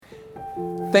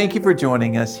Thank you for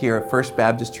joining us here at First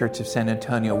Baptist Church of San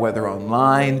Antonio, whether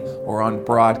online or on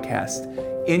broadcast,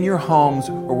 in your homes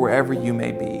or wherever you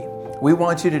may be. We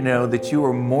want you to know that you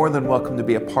are more than welcome to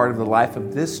be a part of the life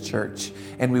of this church,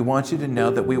 and we want you to know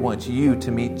that we want you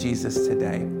to meet Jesus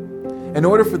today. In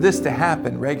order for this to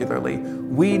happen regularly,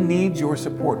 we need your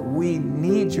support, we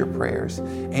need your prayers,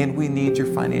 and we need your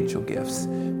financial gifts.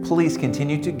 Please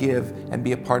continue to give and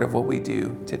be a part of what we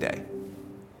do today.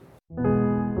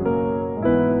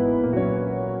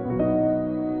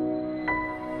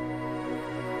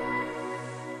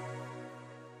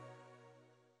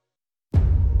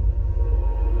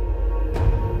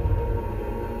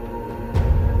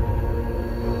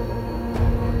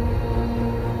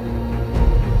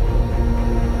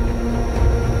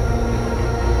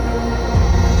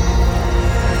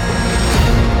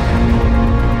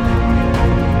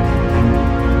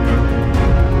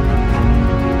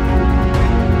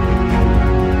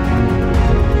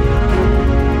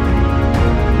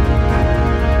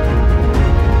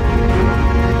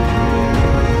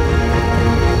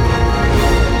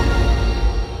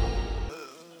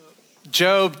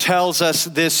 Job tells us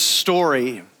this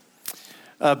story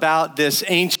about this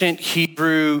ancient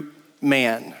Hebrew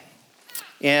man.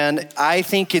 And I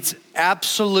think it's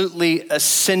absolutely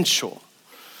essential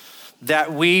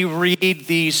that we read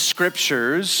these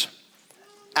scriptures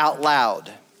out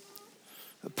loud.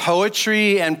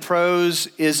 Poetry and prose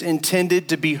is intended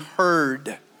to be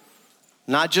heard,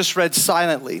 not just read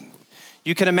silently.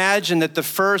 You can imagine that the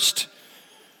first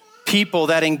people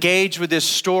that engage with this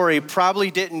story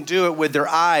probably didn't do it with their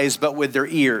eyes, but with their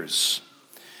ears.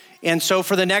 And so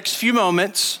for the next few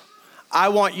moments, I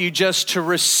want you just to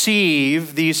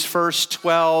receive these first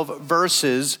 12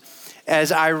 verses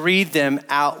as I read them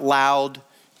out loud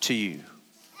to you.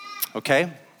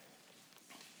 Okay?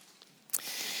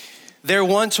 There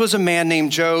once was a man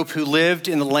named Job who lived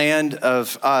in the land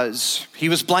of Uz. He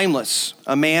was blameless,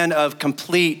 a man of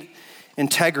complete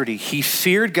integrity. He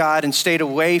feared God and stayed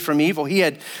away from evil. He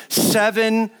had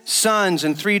 7 sons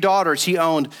and 3 daughters. He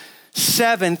owned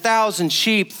 7,000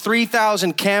 sheep,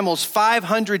 3,000 camels,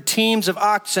 500 teams of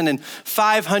oxen, and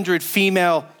 500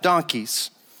 female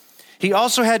donkeys. He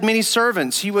also had many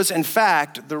servants. He was, in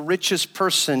fact, the richest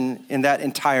person in that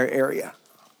entire area.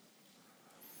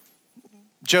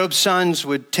 Job's sons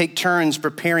would take turns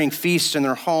preparing feasts in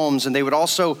their homes, and they would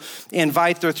also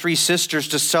invite their 3 sisters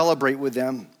to celebrate with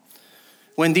them.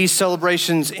 When these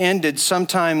celebrations ended,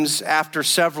 sometimes after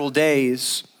several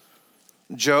days,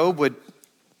 Job would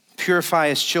purify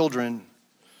his children.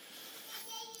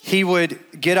 He would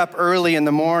get up early in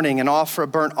the morning and offer a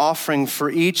burnt offering for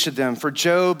each of them. For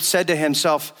Job said to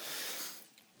himself,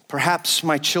 "Perhaps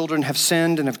my children have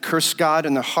sinned and have cursed God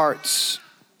in their hearts."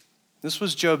 This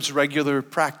was Job's regular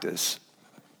practice.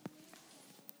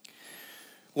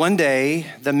 One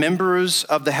day, the members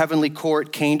of the heavenly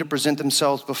court came to present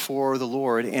themselves before the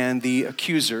Lord, and the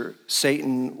accuser,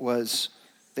 Satan, was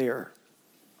there.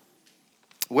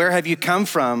 "Where have you come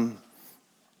from?"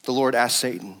 the Lord asked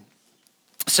Satan.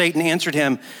 Satan answered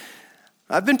him,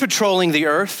 "I've been patrolling the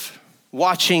earth,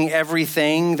 watching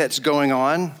everything that's going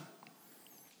on."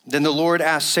 Then the Lord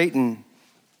asked Satan,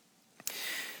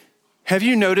 "Have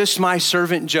you noticed my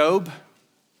servant Job?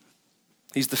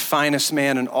 He's the finest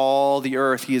man in all the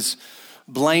earth. He is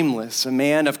blameless, a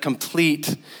man of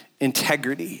complete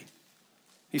integrity.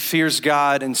 He fears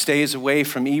God and stays away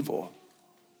from evil."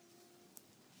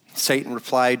 Satan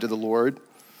replied to the Lord,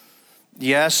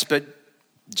 "Yes, but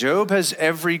Job has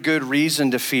every good reason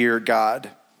to fear God.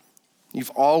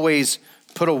 You've always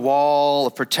put a wall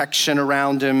of protection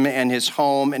around him and his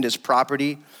home and his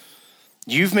property.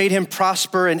 You've made him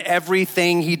prosper in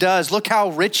everything he does. Look how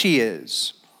rich he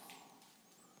is.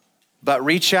 But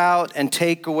reach out and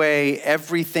take away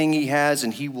everything he has,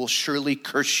 and he will surely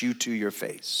curse you to your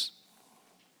face."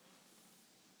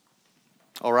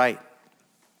 "All right,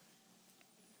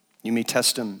 you may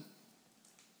test him,"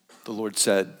 the Lord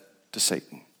said to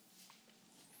Satan.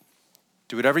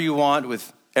 "Do whatever you want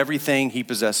with everything he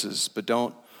possesses, but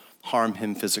don't harm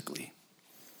him physically."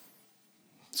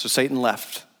 So Satan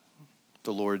left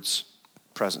the Lord's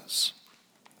presence.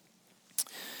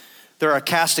 There are a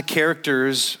cast of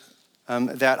characters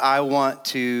that I want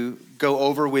to go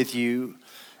over with you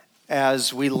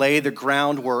as we lay the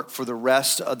groundwork for the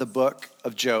rest of the book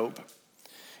of Job.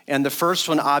 And the first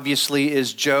one, obviously,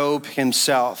 is Job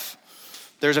himself.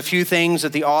 There's a few things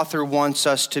that the author wants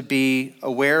us to be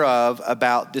aware of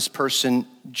about this person,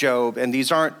 Job, and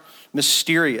these aren't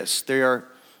mysterious. They are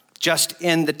just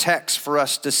in the text for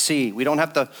us to see. We don't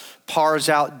have to parse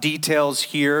out details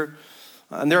here.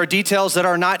 And there are details that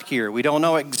are not here. We don't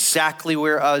know exactly exactly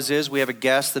where Uz is. We have a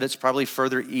guess that it's probably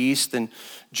further east than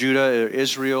Judah or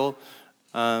Israel.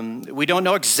 We don't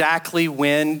know exactly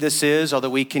when this is, although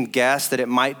we can guess that it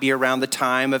might be around the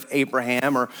time of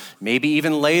Abraham or maybe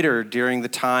even later during the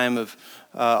time of,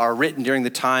 or written during the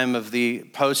time of the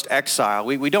post-exile.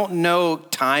 We don't know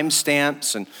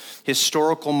timestamps and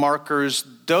historical markers.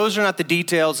 Those are not the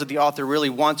details that the author really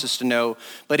wants us to know,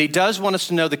 but he does want us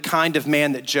to know the kind of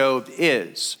man that Job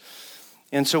is.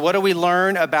 And so what do we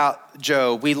learn about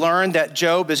Job? We learn that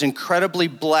Job is incredibly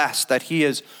blessed, that he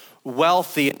is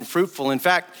wealthy and fruitful. In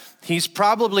fact, he's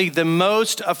probably the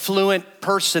most affluent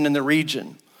person in the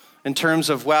region in terms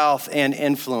of wealth and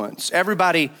influence.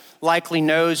 Everybody likely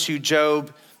knows who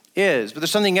Job is. But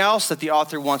there's something else that the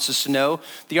author wants us to know.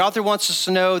 The author wants us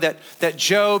to know that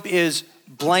Job is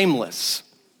blameless.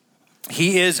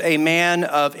 He is a man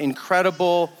of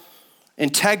incredible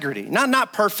integrity.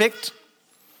 Not perfect.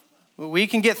 We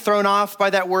can get thrown off by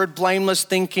that word blameless,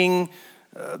 thinking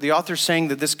the author's saying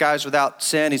that this guy's without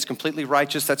sin, he's completely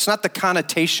righteous. That's not the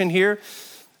connotation here.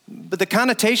 But the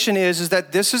connotation is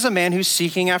that this is a man who's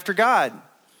seeking after God,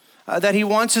 that he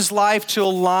wants his life to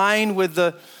align with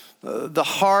the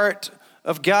heart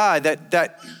of God,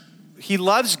 that he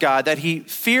loves God, that he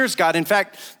fears God. In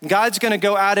fact, God's going to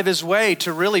go out of his way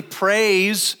to really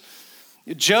praise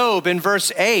Job in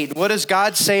verse 8. What does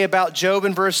God say about Job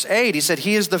in verse 8? He said,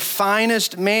 he is the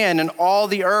finest man in all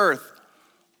the earth.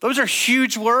 Those are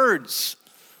huge words.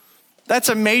 That's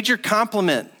a major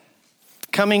compliment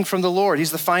coming from the Lord.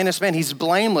 He's the finest man. He's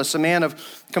blameless, a man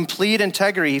of complete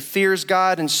integrity. He fears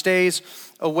God and stays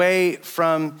away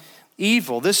from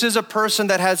evil. This is a person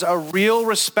that has a real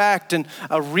respect and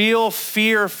a real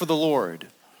fear for the Lord.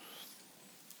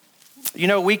 You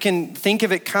know, we can think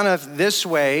of it kind of this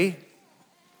way.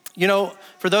 You know,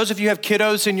 for those of you who have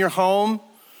kiddos in your home,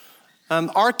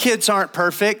 our kids aren't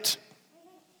perfect.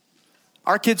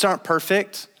 Our kids aren't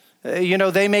perfect. You know,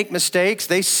 they make mistakes,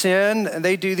 they sin, and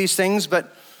they do these things,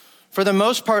 but for the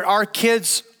most part, our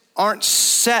kids aren't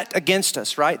set against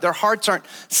us, right? Their hearts aren't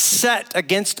set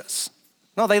against us.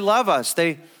 No, they love us.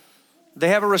 They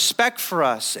have a respect for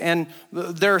us, and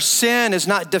their sin is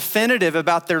not definitive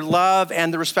about their love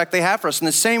and the respect they have for us. In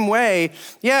the same way,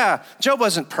 yeah, Job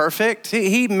wasn't perfect.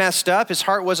 He messed up. His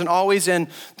heart wasn't always in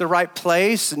the right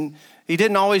place, and he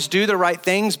didn't always do the right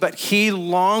things, but he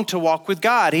longed to walk with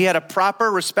God. He had a proper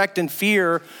respect and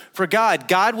fear for God.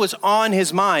 God was on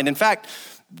his mind. In fact,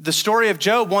 the story of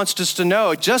Job wants us to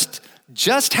know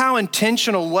just how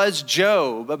intentional was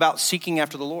Job about seeking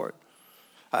after the Lord.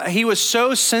 He was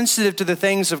so sensitive to the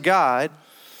things of God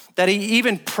that he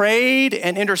even prayed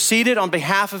and interceded on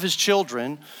behalf of his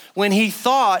children when he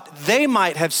thought they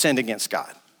might have sinned against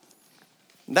God.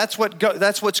 That's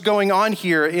what's going on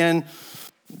here in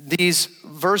these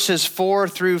verses 4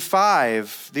 through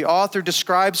 5. The author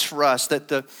describes for us that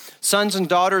the sons and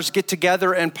daughters get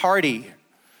together and party.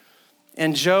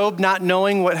 And Job, not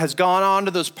knowing what has gone on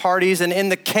to those parties, and in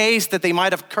the case that they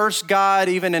might have cursed God,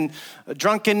 even in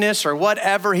drunkenness or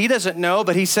whatever, he doesn't know,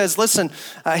 but he says, listen,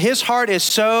 his heart is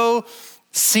so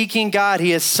seeking God. He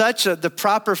has such the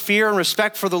proper fear and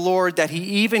respect for the Lord that he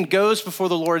even goes before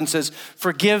the Lord and says,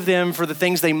 forgive them for the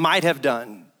things they might have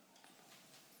done.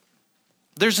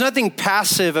 There's nothing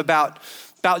passive about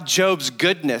Job's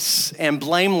goodness and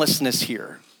blamelessness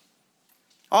here.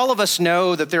 All of us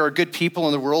know that there are good people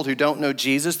in the world who don't know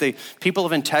Jesus. People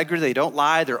of integrity, they don't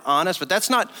lie, they're honest, but that's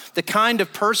not the kind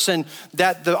of person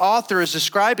that the author is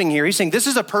describing here. He's saying this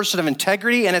is a person of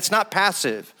integrity, and it's not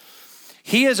passive.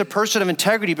 He is a person of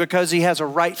integrity because he has a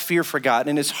right fear for God,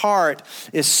 and his heart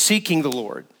is seeking the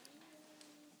Lord.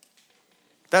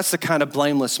 That's the kind of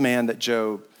blameless man that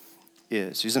Job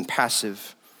is. He isn't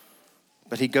passive,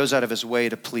 but he goes out of his way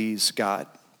to please God.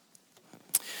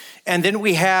 And then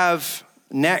we have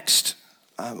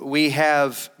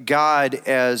God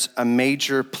as a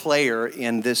major player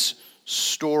in this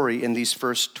story in these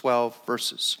first 12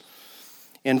 verses.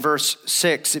 In verse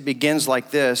 6, it begins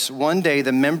like this. One day,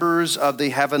 the members of the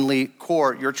heavenly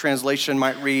court, your translation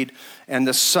might read, and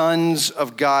the sons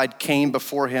of God came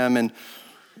before him, and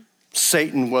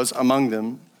Satan was among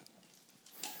them.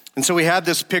 And so we have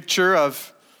this picture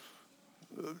of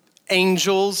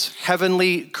angels,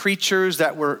 heavenly creatures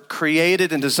that were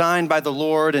created and designed by the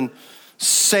Lord, and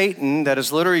Satan, that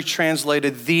is literally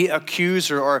translated the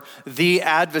accuser or the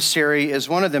adversary, is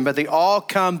one of them, but they all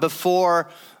come before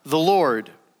the Lord.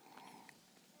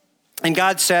 And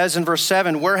God says in verse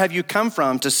 7, where have you come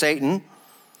from, to Satan?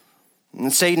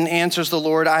 And Satan answers the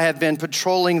Lord, I have been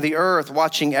patrolling the earth,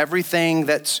 watching everything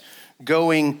that's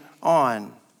going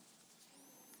on.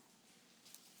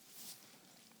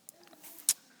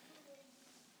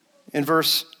 In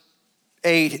verse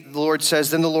 8, the Lord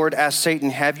says, then the Lord asked Satan,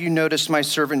 have you noticed my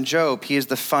servant Job? He is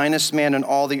the finest man in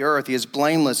all the earth. He is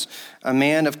blameless, a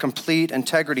man of complete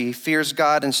integrity. He fears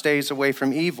God and stays away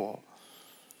from evil.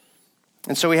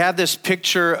 And so we have this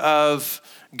picture of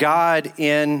God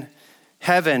in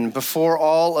heaven before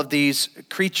all of these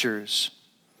creatures.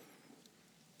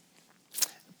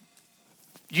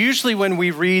 Usually when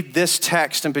we read this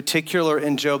text in particular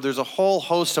in Job, there's a whole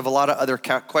host of a lot of other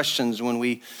questions when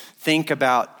we think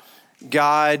about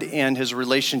God and his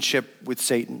relationship with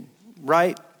Satan,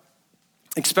 right?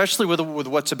 Especially with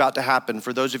what's about to happen.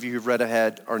 For those of you who've read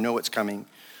ahead or know what's coming.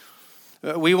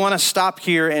 We want to stop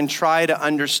here and try to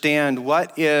understand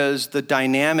what is the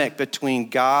dynamic between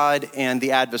God and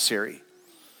the adversary.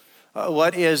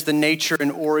 What is the nature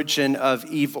and origin of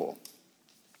evil?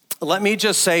 Let me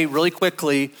just say really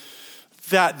quickly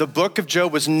that the book of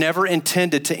Job was never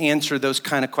intended to answer those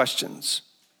kind of questions.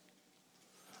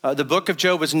 The book of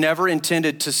Job was never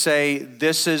intended to say,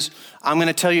 I'm going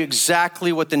to tell you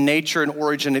exactly what the nature and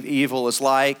origin of evil is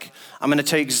like. I'm going to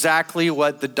tell you exactly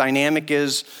what the dynamic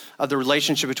is of the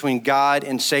relationship between God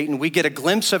and Satan. We get a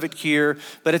glimpse of it here,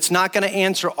 but it's not going to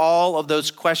answer all of those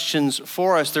questions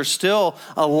for us. There's still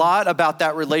a lot about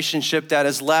that relationship that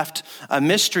is left a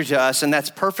mystery to us, and that's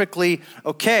perfectly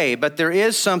okay. But there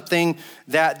is something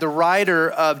that the writer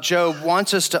of Job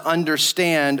wants us to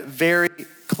understand very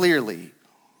clearly.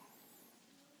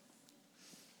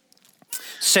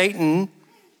 Satan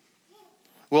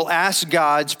will ask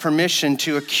God's permission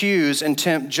to accuse and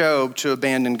tempt Job to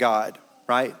abandon God,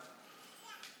 right?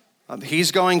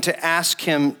 He's going to ask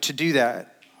him to do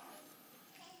that.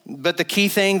 But the key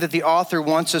thing that the author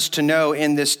wants us to know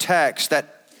in this text,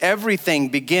 that everything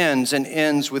begins and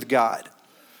ends with God.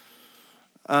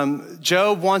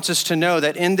 Job wants us to know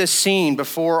that in this scene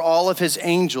before all of his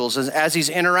angels, as he's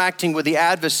interacting with the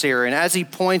adversary, and as he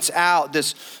points out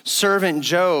this servant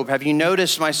Job, have you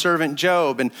noticed my servant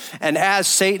Job? And as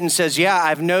Satan says, yeah,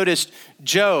 I've noticed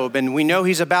Job, and we know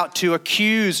he's about to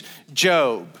accuse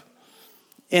Job.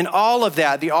 In all of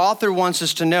that, the author wants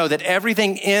us to know that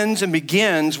everything ends and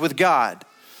begins with God.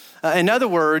 In other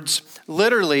words,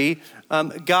 literally,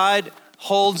 God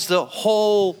holds the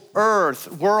whole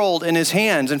world in his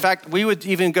hands. In fact, we would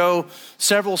even go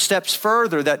several steps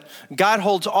further, that God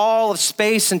holds all of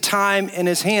space and time in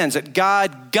his hands, that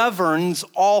God governs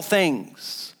all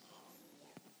things.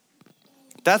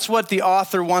 That's what the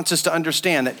author wants us to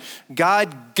understand, that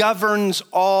God governs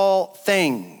all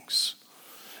things.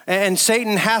 And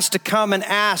Satan has to come and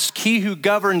ask he who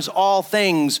governs all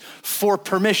things for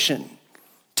permission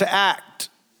to act,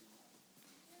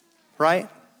 right?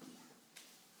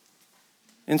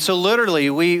 And so literally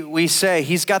we say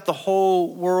he's got the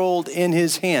whole world in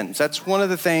his hands. That's one of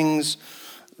the things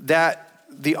that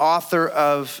the author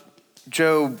of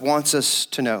Job wants us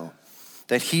to know,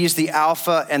 that he's the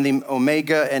Alpha and the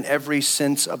Omega in every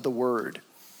sense of the word.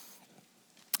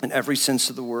 In every sense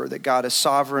of the word, that God is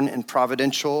sovereign and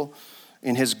providential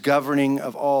in his governing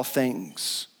of all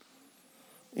things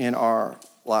in our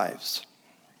lives.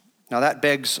 Now that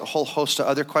begs a whole host of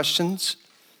other questions,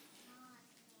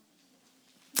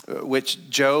 which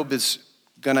Job is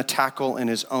going to tackle in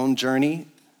his own journey,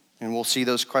 and we'll see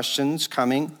those questions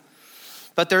coming.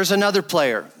 But there's another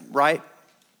player, right?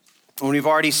 And we've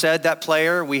already said that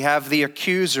player. We have the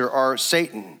accuser, or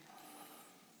Satan.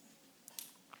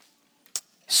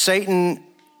 Satan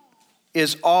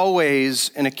is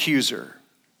always an accuser.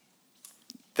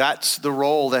 That's the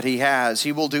role that he has.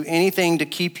 He will do anything to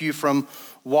keep you from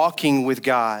walking with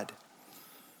God.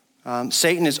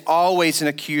 Satan is always an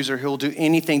accuser. He'll do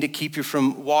anything to keep you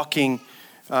from walking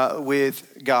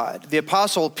with God. The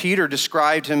Apostle Peter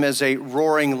described him as a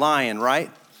roaring lion,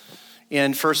 right?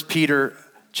 In 1 Peter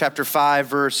chapter 5,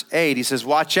 verse 8, he says,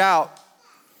 watch out.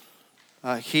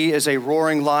 He is a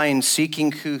roaring lion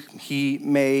seeking who he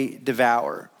may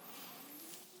devour.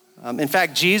 In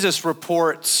fact, Jesus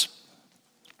reports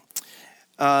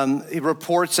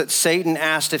that Satan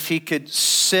asked if he could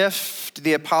sift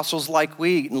the apostles like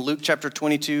wheat in Luke chapter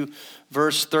 22,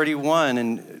 verse 31.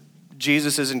 And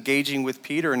Jesus is engaging with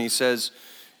Peter and he says,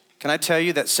 can I tell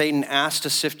you that Satan asked to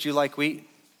sift you like wheat?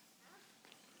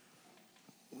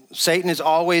 Satan is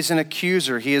always an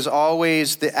accuser. He is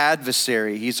always the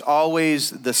adversary. He's always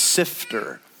the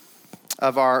sifter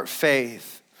of our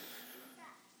faith.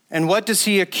 And what does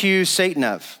he accuse Satan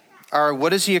of? Or what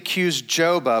does he accuse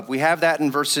Job of? We have that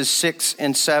in verses 6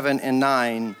 and 7 and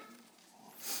 9.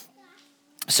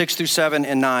 6 through 7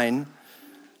 and 9.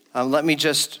 Let me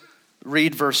just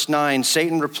read verse 9.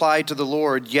 Satan replied to the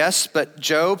Lord, yes, but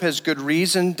Job has good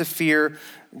reason to fear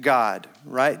God,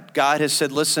 right? God has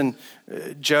said, listen,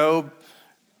 Job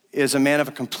is a man of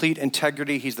a complete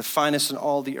integrity. He's the finest in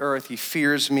all the earth. He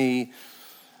fears me.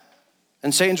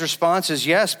 And Satan's response is,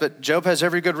 yes, but Job has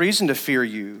every good reason to fear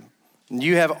you.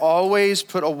 You have always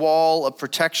put a wall of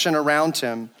protection around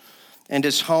him and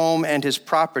his home and his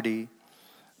property.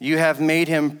 You have made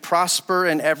him prosper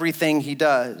in everything he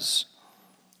does.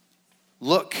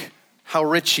 Look how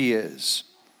rich he is.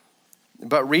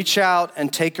 But reach out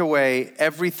and take away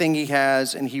everything he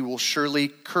has, and he will surely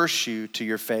curse you to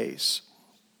your face.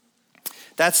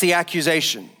 That's the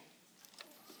accusation.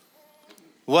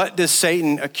 What does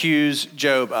Satan accuse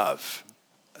Job of?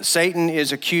 Satan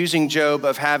is accusing Job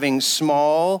of having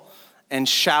small and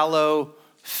shallow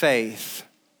faith.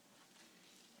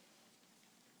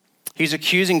 He's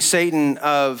accusing Job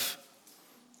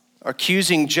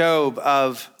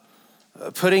of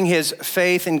putting his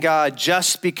faith in God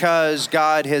just because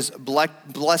God has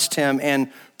blessed him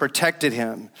and protected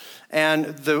him. And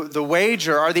the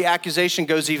wager or the accusation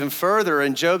goes even further.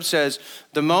 And Job says,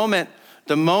 the moment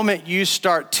you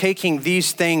start taking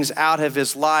these things out of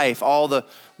his life, all the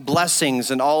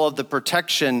blessings and all of the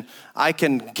protection, I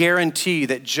can guarantee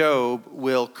that Job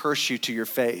will curse you to your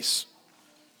face.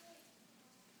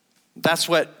 That's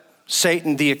what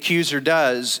Satan, the accuser,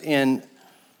 does in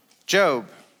Job.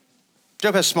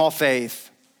 Job has small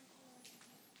faith.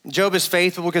 Job is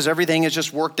faithful because everything has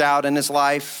just worked out in his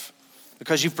life,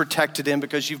 because you've protected him,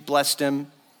 because you've blessed him.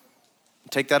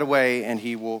 Take that away and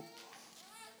he will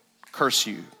curse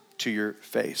you to your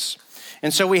face.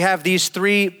 And so we have these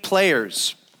three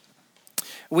players.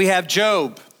 We have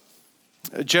Job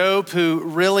who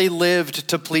really lived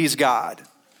to please God.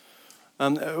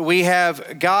 We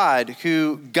have God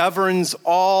who governs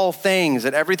all things,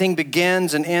 that everything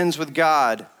begins and ends with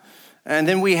God. And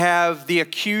then we have the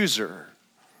accuser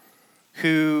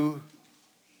who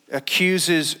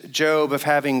accuses Job of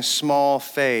having small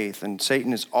faith, and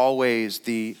Satan is always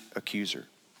the accuser.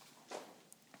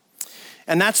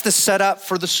 And that's the setup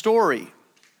for the story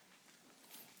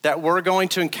that we're going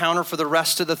to encounter for the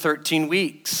rest of the 13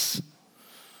 weeks.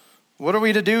 What are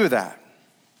we to do with that?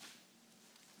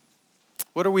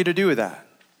 What are we to do with that?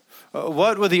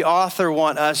 What would the author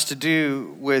want us to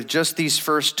do with just these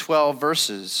first 12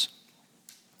 verses?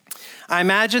 I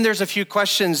imagine there's a few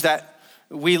questions that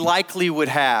we likely would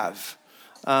have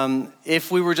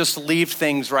if we were just to leave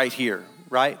things right here,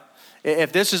 right?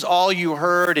 If this is all you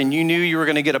heard and you knew you were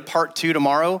going to get a part 2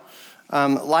 tomorrow,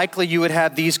 likely you would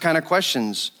have these kind of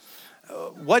questions.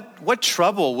 What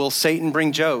trouble will Satan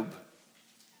bring Job?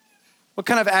 What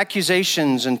kind of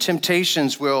accusations and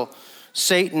temptations will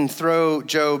Satan throw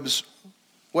Job's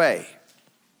way?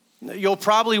 You'll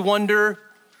probably wonder,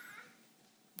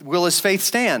 will his faith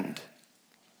stand?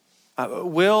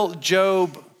 Will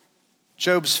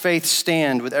Job's faith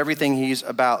stand with everything he's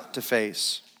about to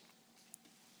face?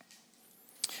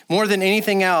 More than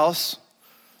anything else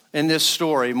in this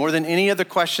story, more than any of the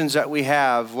questions that we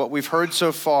have, what we've heard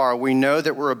so far, we know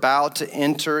that we're about to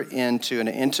enter into, in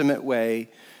an intimate way,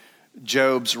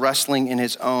 Job's wrestling in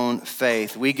his own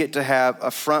faith. We get to have a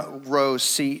front row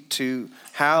seat to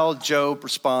how Job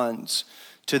responds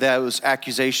to those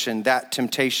accusations, that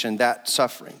temptation, that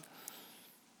suffering.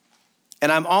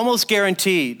 And I'm almost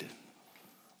guaranteed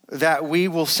that we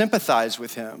will sympathize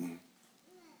with him,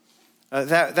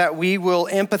 that we will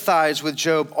empathize with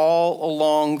Job all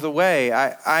along the way.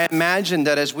 I imagine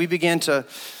that as we begin to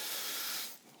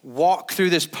walk through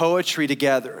this poetry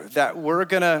together, that we're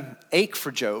going to ache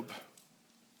for Job.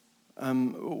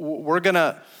 We're going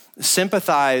to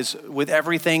sympathize with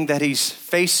everything that he's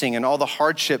facing and all the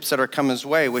hardships that are coming his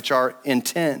way, which are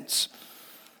intense.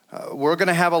 We're going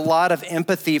to have a lot of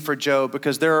empathy for Job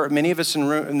because there are many of us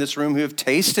in this room who have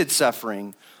tasted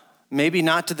suffering, maybe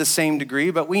not to the same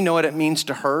degree, but we know what it means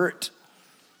to hurt.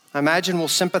 I imagine we'll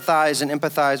sympathize and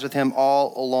empathize with him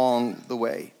all along the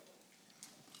way.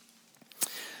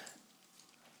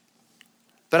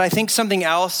 But I think something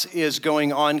else is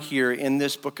going on here in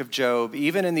this book of Job,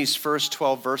 even in these first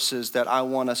 12 verses, that I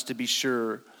want us to be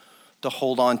sure to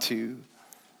hold on to.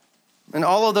 And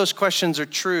all of those questions are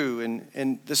true,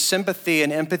 and the sympathy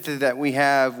and empathy that we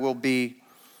have will be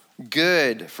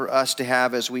good for us to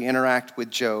have as we interact with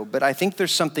Job. But I think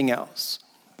there's something else.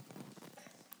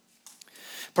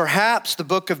 Perhaps the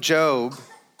book of Job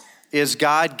is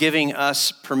God giving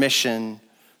us permission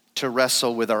to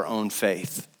wrestle with our own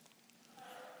faith.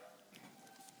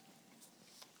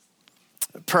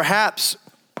 Perhaps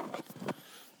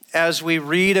as we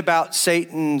read about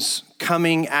Satan's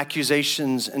coming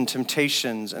accusations and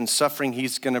temptations and suffering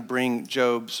he's going to bring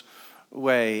Job's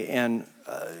way, and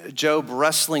Job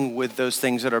wrestling with those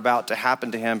things that are about to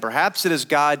happen to him, perhaps it is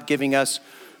God giving us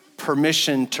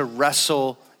permission to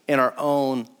wrestle in our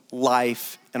own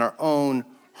life and our own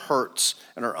hurts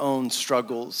and our own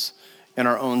struggles and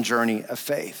our own journey of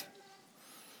faith.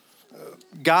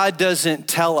 God doesn't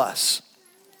tell us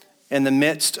in the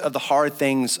midst of the hard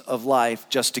things of life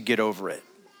just to get over it.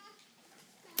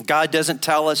 God doesn't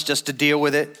tell us just to deal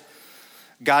with it.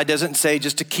 God doesn't say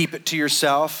just to keep it to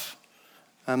yourself.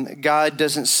 God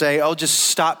doesn't say, oh, just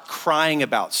stop crying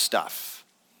about stuff.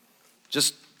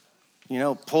 Just,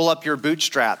 pull up your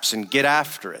bootstraps and get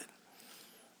after it.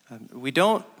 We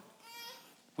don't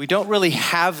really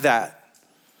have that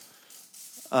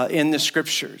in the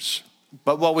scriptures.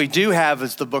 But what we do have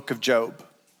is the book of Job.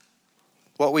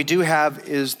 What we do have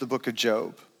is the book of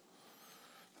Job.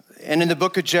 And in the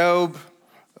book of Job,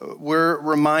 we're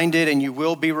reminded, and you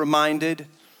will be reminded,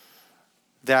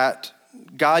 that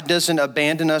God doesn't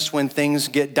abandon us when things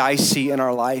get dicey in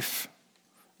our life,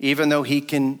 even though he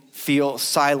can feel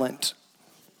silent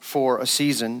for a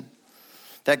season.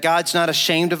 That God's not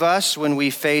ashamed of us when we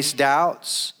face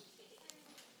doubts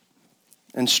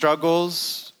and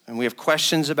struggles, and we have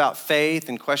questions about faith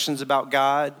and questions about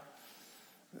God.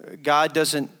 God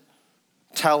doesn't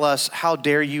tell us, how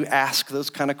dare you ask those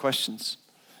kind of questions?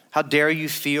 How dare you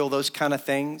feel those kind of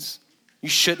things? You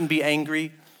shouldn't be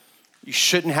angry. You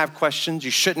shouldn't have questions.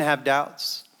 You shouldn't have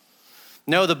doubts.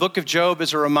 No, the book of Job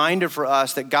is a reminder for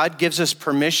us that God gives us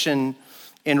permission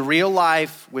in real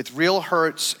life with real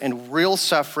hurts and real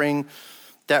suffering,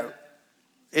 that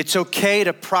it's okay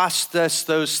to process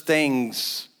those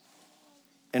things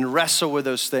and wrestle with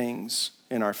those things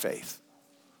in our faith.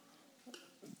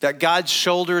 That God's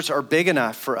shoulders are big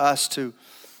enough for us to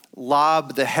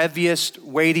lob the heaviest,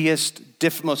 weightiest,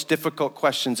 most difficult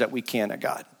questions that we can at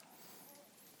God.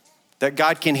 That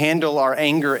God can handle our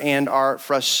anger and our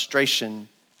frustration.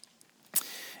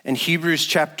 In Hebrews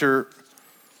chapter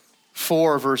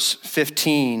 4, verse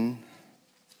 15,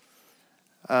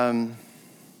 the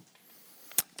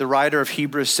writer of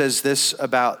Hebrews says this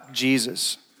about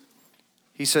Jesus.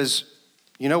 He says,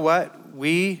 you know what?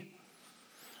 We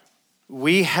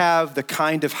have the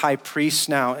kind of high priest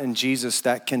now in Jesus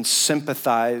that can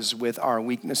sympathize with our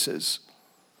weaknesses,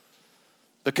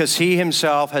 because he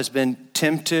himself has been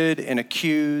tempted and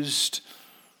accused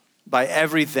by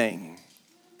everything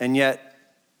and yet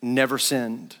never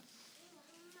sinned.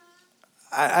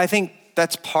 I think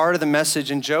that's part of the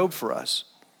message in Job for us,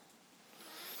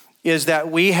 is that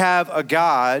we have a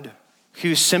God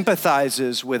who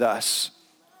sympathizes with us.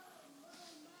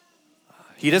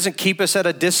 He doesn't keep us at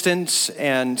a distance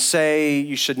and say,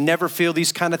 you should never feel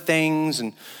these kind of things,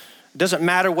 and it doesn't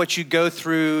matter what you go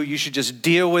through, you should just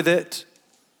deal with it.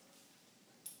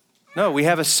 No, we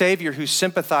have a Savior who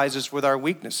sympathizes with our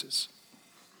weaknesses.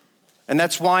 And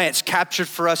that's why it's captured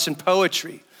for us in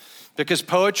poetry, because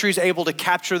poetry is able to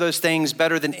capture those things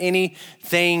better than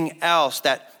anything else,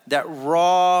 that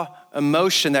raw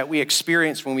emotion that we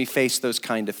experience when we face those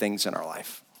kind of things in our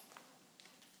life.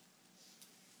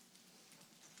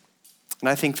 And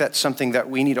I think that's something that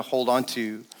we need to hold on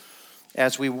to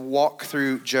as we walk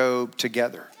through Job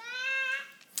together.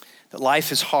 That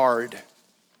life is hard,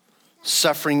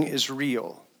 suffering is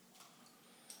real,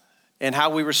 and how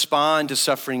we respond to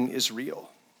suffering is real.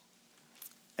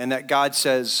 And that God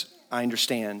says, I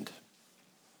understand,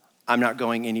 I'm not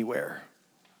going anywhere,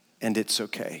 and it's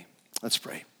okay. Let's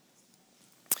pray.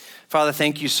 Father,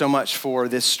 thank you so much for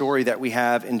this story that we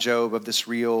have in Job of this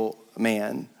real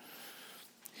man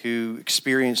who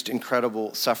experienced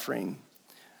incredible suffering.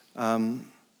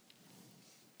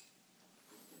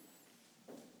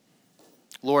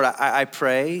 Lord, I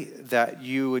pray that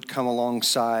you would come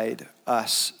alongside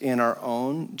us in our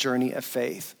own journey of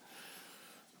faith.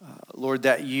 Lord,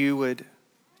 that you would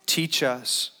teach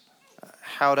us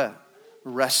how to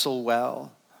wrestle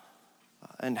well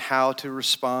and how to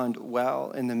respond well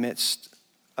in the midst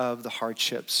of the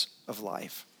hardships of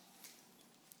life.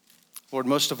 Lord,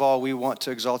 most of all, we want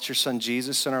to exalt your son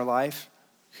Jesus in our life,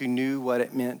 who knew what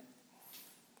it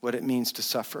means to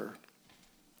suffer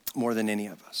more than any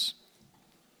of us.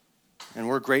 And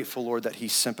we're grateful, Lord, that he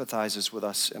sympathizes with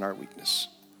us in our weakness.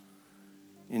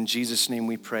 In Jesus' name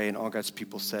we pray, and all God's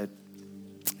people said,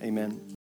 amen.